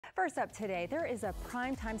First up today, there is a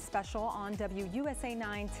primetime special on WUSA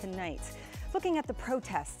 9 tonight, looking at the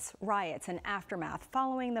protests, riots, and aftermath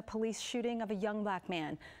following the police shooting of a young black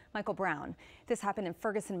man, Michael Brown. This happened in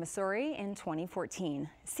Ferguson, Missouri in 2014.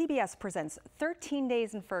 CBS presents 13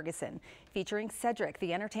 Days in Ferguson, featuring Cedric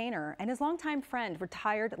the Entertainer and his longtime friend,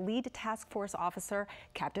 retired lead task force officer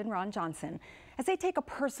Captain Ron Johnson, as they take a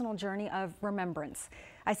personal journey of remembrance.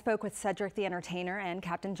 I spoke with Cedric the Entertainer and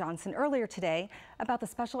Captain Johnson earlier today about the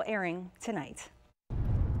special airing tonight.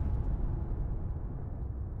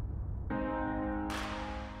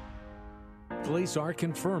 Police are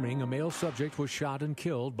confirming a male subject was shot and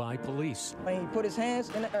killed by police. He put his hands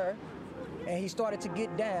in the air and he started to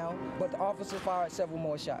get down, but the officer fired several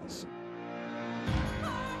more shots.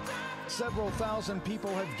 Several thousand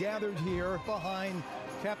people have gathered here behind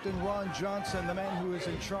Captain Ron Johnson, the man who is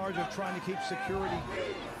in charge of trying to keep security.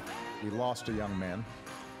 We lost a young man,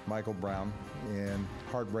 Michael Brown, in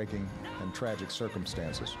heartbreaking and tragic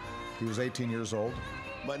circumstances. He was 18 years old.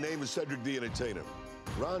 My name is Cedric the Entertainer.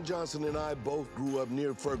 Ron Johnson and I both grew up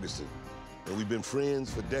near Ferguson, and we've been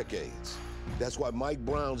friends for decades. That's why Mike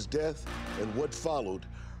Brown's death and what followed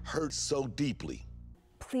hurt so deeply.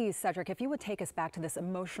 Please, Cedric, if you would take us back to this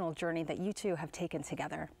emotional journey that you two have taken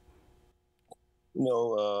together. You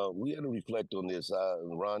know, we had to reflect on this.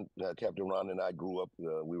 Captain Ron and I grew up,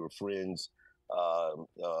 we were friends,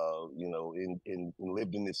 you know,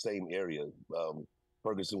 lived in the same area.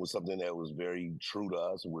 Ferguson was something that was very true to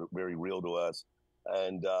us, very real to us.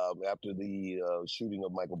 And after the shooting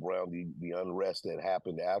of Michael Brown, the unrest that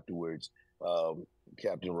happened afterwards,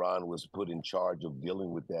 Captain Ron was put in charge of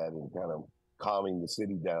dealing with that and kind of calming the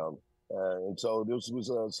city down. And so this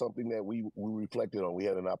was something that we reflected on. We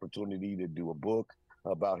had an opportunity to do a book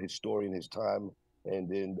about his story and his time. And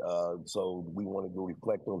then so we wanted to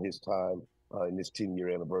reflect on his time in this 10-year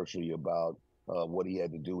anniversary about what he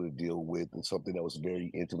had to do to deal with, and something that was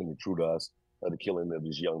very intimate and true to us, the killing of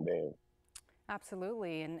this young man.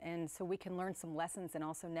 Absolutely, and so we can learn some lessons and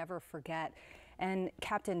also never forget. And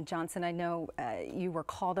Captain Johnson, I know you were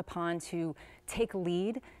called upon to take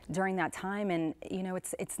lead during that time, and you know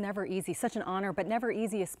it's never easy, such an honor, but never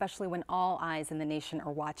easy, especially when all eyes in the nation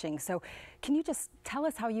are watching. So can you just tell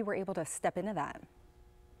us how you were able to step into that?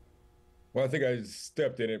 Well, I think I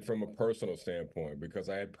stepped in it from a personal standpoint because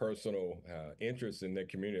I had personal interest in that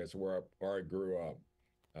community. That's where I grew up.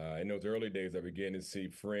 In those early days, I began to see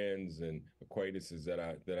friends and acquaintances that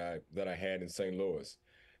I had in St. Louis,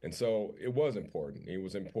 and so it was important. It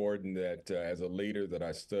was important that as a leader that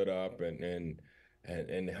I stood up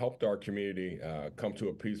and helped our community come to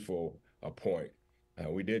a peaceful point.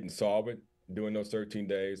 We didn't solve it during those 13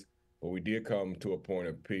 days, but we did come to a point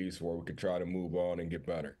of peace where we could try to move on and get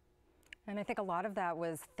better. And I think a lot of that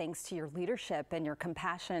was thanks to your leadership and your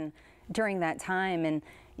compassion during that time. And,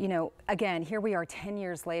 you know, again, here we are 10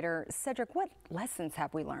 years later. Cedric, what lessons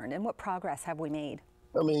have we learned and what progress have we made?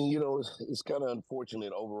 I mean, you know, it's kind of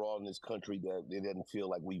unfortunate overall in this country that it doesn't feel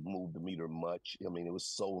like we've moved the meter much. I mean, it was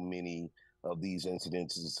so many of these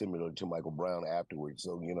incidents similar to Michael Brown afterwards.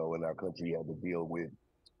 So, you know, in our country, had to deal with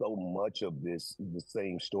so much of the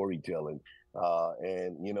same storytelling.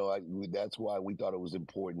 And, you know, that's why we thought it was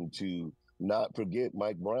important to not forget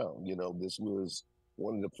Mike Brown. You know, this was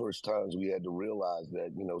one of the first times we had to realize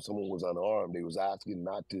that, you know, someone was unarmed. They was asking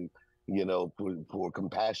not to, you know, for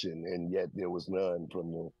compassion, and yet there was none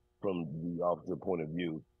from the officer point of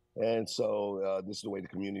view. And so this is the way the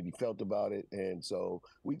community felt about it. And so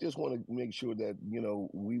we just want to make sure that, you know,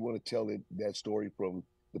 we want to tell that story from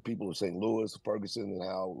the people of St. Louis, Ferguson, and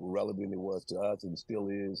how relevant it was to us and still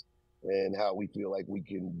is, and how we feel like we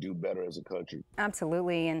can do better as a country.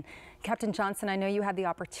 Absolutely. And Captain Johnson, I know you had the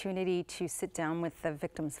opportunity to sit down with the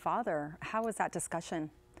victim's father. How was that discussion?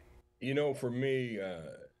 You know, for me,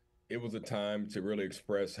 it was a time to really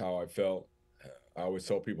express how I felt. I always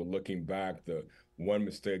tell people, looking back, the one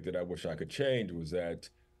mistake that I wish I could change was that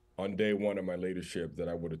on day one of my leadership that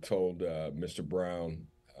I would have told Mr. Brown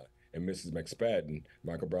and Mrs. McSpadden,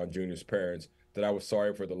 Michael Brown Jr.'s parents, that I was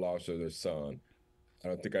sorry for the loss of their son. I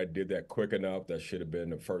don't think I did that quick enough. That should have been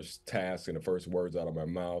the first task and the first words out of my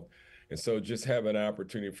mouth. And so just having an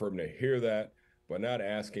opportunity for him to hear that, but not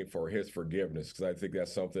asking for his forgiveness, because I think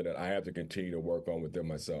that's something that I have to continue to work on within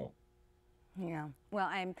myself. Yeah, well,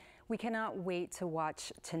 we cannot wait to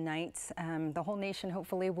watch tonight. The whole nation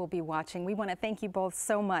hopefully will be watching. We want to thank you both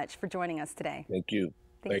so much for joining us today. Thank you.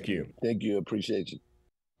 Thank you. Thank you. Appreciate you.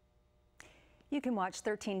 You can watch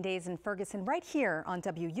 13 Days in Ferguson right here on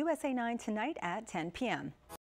WUSA 9 tonight at 10 p.m.